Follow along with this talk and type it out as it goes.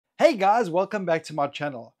Hey guys, welcome back to my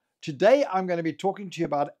channel. Today I'm going to be talking to you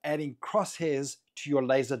about adding crosshairs to your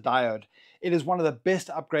laser diode. It is one of the best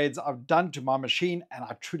upgrades I've done to my machine and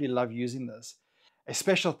I truly love using this. A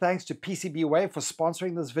special thanks to PCBWay for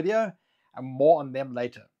sponsoring this video and more on them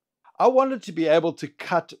later. I wanted to be able to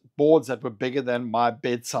cut boards that were bigger than my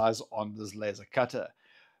bed size on this laser cutter,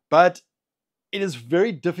 but it is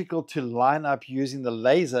very difficult to line up using the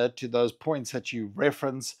laser to those points that you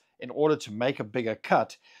reference in order to make a bigger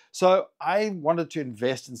cut. So I wanted to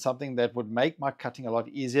invest in something that would make my cutting a lot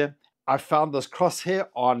easier. I found this crosshair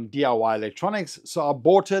on DIY electronics, so I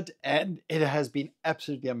bought it and it has been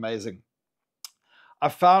absolutely amazing. I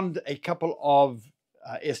found a couple of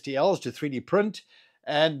STLs to 3D print,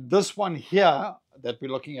 and this one here that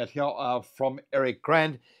we're looking at here from Eric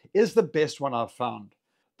Grand is the best one I've found.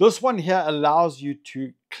 This one here allows you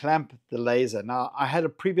to clamp the laser. Now, I had a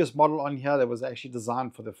previous model on here that was actually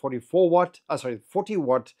designed for the 40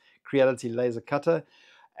 watt Creality laser cutter.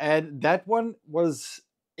 And that one was,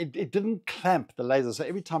 it didn't clamp the laser. So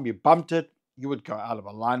every time you bumped it, you would go out of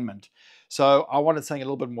alignment. So I wanted something a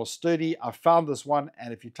little bit more sturdy. I found this one,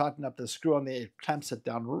 and if you tighten up the screw on there, it clamps it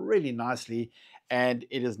down really nicely. And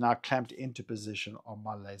it is now clamped into position on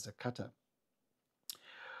my laser cutter.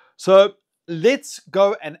 So let's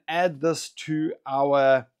go and add this to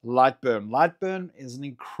our Lightburn. Lightburn is an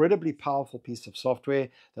incredibly powerful piece of software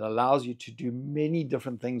that allows you to do many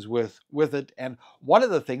different things with it. And one of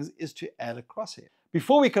the things is to add a crosshair.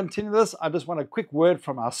 Before we continue this, I just want a quick word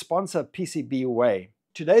from our sponsor, PCBWay.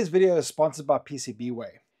 Today's video is sponsored by PCBWay.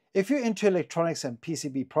 If you're into electronics and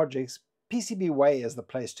PCB projects, PCBWay is the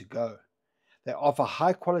place to go. They offer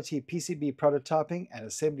high quality PCB prototyping and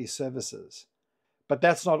assembly services. But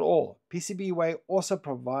that's not all. PCBWay also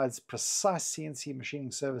provides precise CNC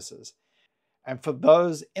machining services. And for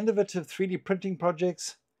those innovative 3D printing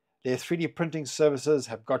projects, their 3D printing services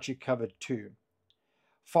have got you covered too.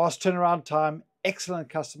 Fast turnaround time, excellent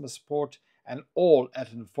customer support, and all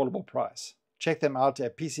at an affordable price. Check them out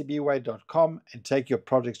at PCBWay.com and take your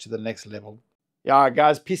projects to the next level. Yeah,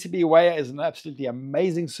 guys, PCBWay is an absolutely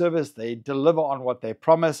amazing service. They deliver on what they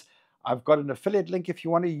promise. I've got an affiliate link if you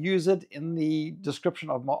want to use it in the description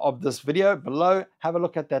of this video below. Have a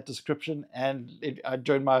look at that description and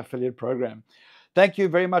join my affiliate program. Thank you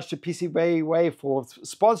very much to PCBWay for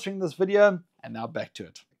sponsoring this video. And now back to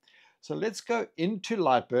it. So let's go into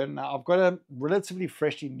Lightburn. Now I've got a relatively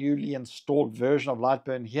freshly newly installed version of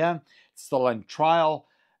Lightburn here. It's still on trial.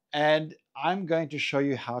 And I'm going to show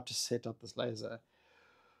you how to set up this laser.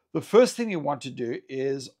 The first thing you want to do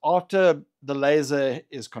is, after the laser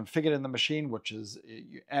is configured in the machine, which is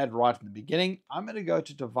you add right in the beginning, I'm going to go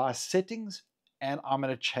to device settings and I'm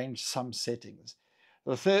going to change some settings.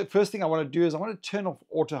 The first thing I want to do is I want to turn off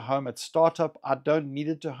auto home at startup. I don't need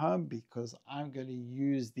it to home because I'm going to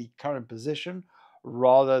use the current position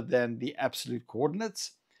rather than the absolute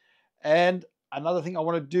coordinates. And another thing I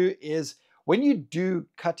want to do is, when you do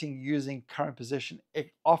cutting using current position,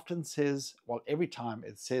 it often says, well, every time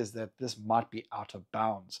it says that this might be out of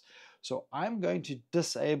bounds. So I'm going to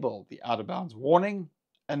disable the out of bounds warning.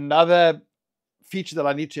 Another feature that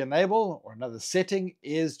I need to enable, or another setting,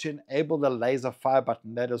 is to enable the laser fire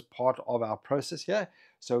button. That is part of our process here.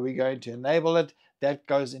 So we're going to enable it. That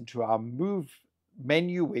goes into our move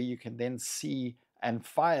menu, where you can then see and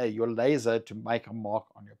fire your laser to make a mark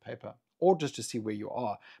on your paper, or just to see where you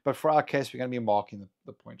are. But for our case, we're going to be marking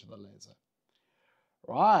the point of the laser.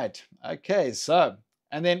 Right, okay, so,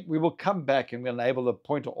 and then we will come back and we'll enable the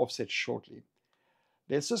pointer offset shortly.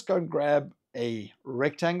 Let's just go and grab a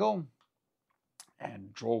rectangle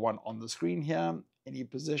and draw one on the screen here, any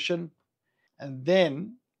position. And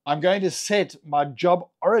then I'm going to set my job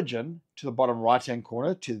origin to the bottom right-hand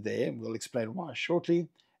corner to there, and we'll explain why shortly.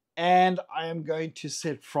 And I am going to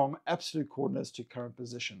set from absolute coordinates to current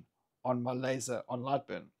position on my laser on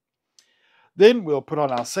Lightburn. Then we'll put on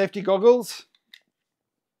our safety goggles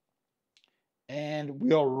and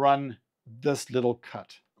we'll run this little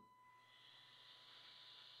cut.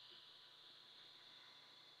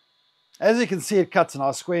 As you can see, it cuts a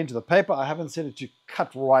nice square into the paper. I haven't set it to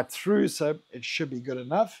cut right through, so it should be good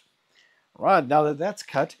enough. Right, now that that's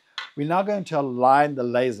cut, we're now going to align the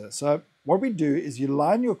laser. So what we do is you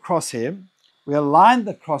line your crosshair. We align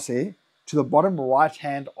the crosshair to the bottom right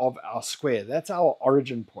hand of our square. That's our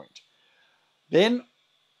origin point. Then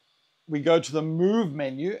we go to the move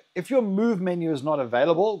menu. If your move menu is not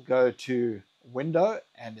available, go to window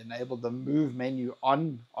and enable the move menu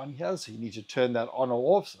on here. So you need to turn that on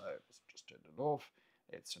or off. So let's just turn it off.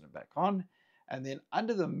 Let's turn it back on. And then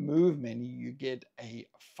under the move menu, you get a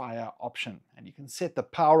fire option, and you can set the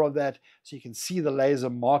power of that so you can see the laser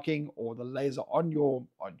marking or the laser on your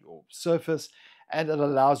surface, and it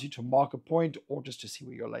allows you to mark a point or just to see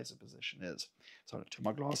where your laser position is. So I'm going to turn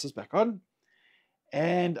my glasses back on,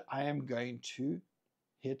 and I am going to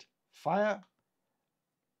hit fire.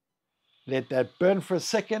 Let that burn for a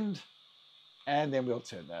second, and then we'll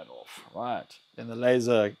turn that off. Right, then the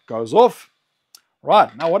laser goes off.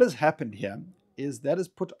 Right, now what has happened here is that has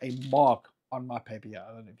put a mark on my paper here.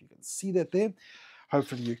 I don't know if you can see that there.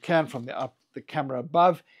 Hopefully you can from the camera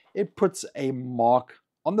above. It puts a mark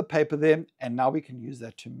on the paper there, and now we can use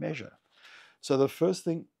that to measure. So the first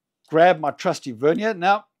thing, grab my trusty vernier.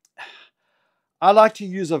 Now, I like to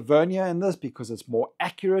use a vernier in this because it's more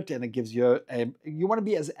accurate, and it gives you you want to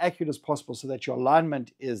be as accurate as possible so that your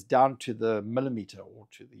alignment is down to the millimeter or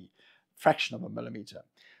to the fraction of a millimeter.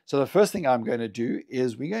 So the first thing I'm going to do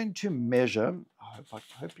is we're going to measure. I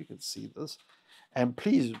hope you can see this. And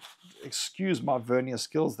please excuse my vernier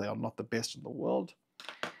skills. They are not the best in the world.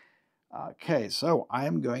 Okay, so I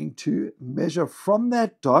am going to measure from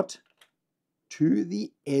that dot to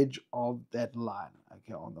the edge of that line,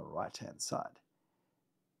 okay, on the right-hand side.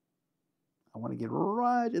 I want to get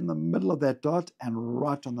right in the middle of that dot and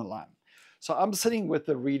right on the line. So I'm sitting with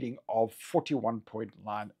the reading of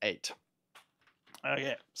 41.98.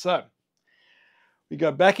 Okay, so we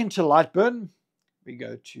go back into Lightburn. We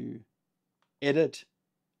go to Edit,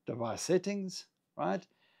 Device Settings, right?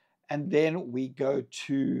 And then we go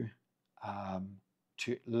to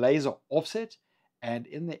Laser Offset. And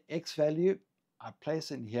in the X value, I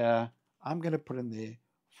place in here, I'm going to put in there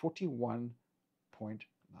 41.98.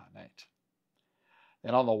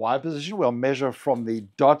 Then on the Y position, we'll measure from the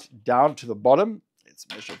dot down to the bottom. Let's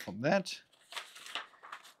measure from that.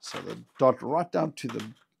 So the dot right down to the,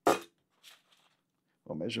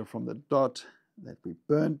 we'll measure from the dot that we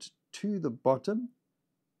burnt to the bottom.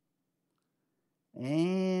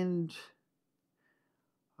 And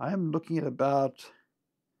I'm looking at about,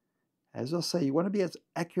 as I say, you want to be as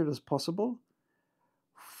accurate as possible.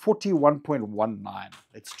 41.19.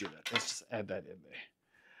 Let's do that. Let's just add that in there.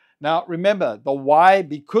 Now remember, the Y,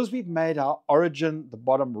 because we've made our origin the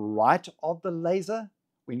bottom right of the laser,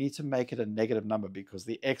 we need to make it a negative number because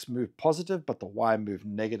the X moved positive, but the Y moved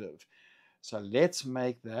negative. So let's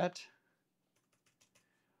make that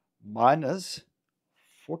minus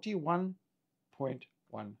 41.19.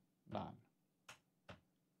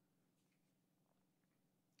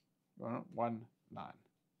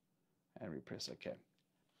 And we press OK.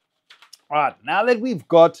 All right, now that we've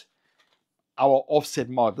got our offset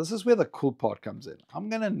mark, this is where the cool part comes in. I'm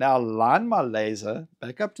going to now line my laser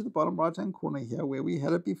back up to the bottom right-hand corner here where we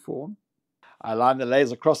had it before. I line the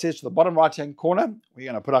laser crosshairs to the bottom right-hand corner.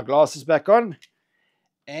 We're going to put our glasses back on,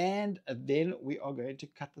 and then we are going to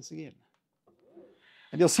cut this again.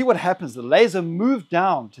 And you'll see what happens. The laser moves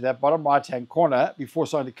down to that bottom right-hand corner before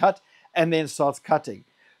starting to cut, and then starts cutting.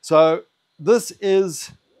 So this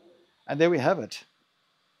is, and there we have it.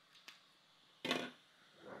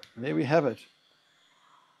 There we have it.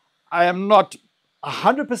 I am not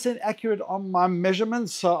 100% accurate on my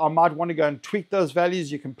measurements, so I might want to go and tweak those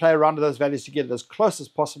values. You can play around with those values to get it as close as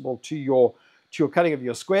possible to your cutting of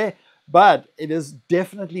your square, but it is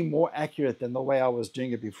definitely more accurate than the way I was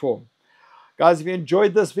doing it before. Guys, if you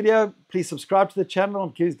enjoyed this video, please subscribe to the channel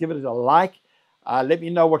and please give it a like. Let me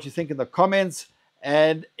know what you think in the comments.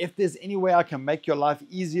 And if there's any way I can make your life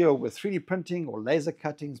easier with 3D printing or laser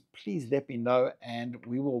cuttings, please let me know and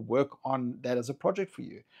we will work on that as a project for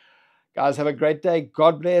you. Guys, have a great day.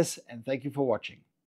 God bless, and thank you for watching.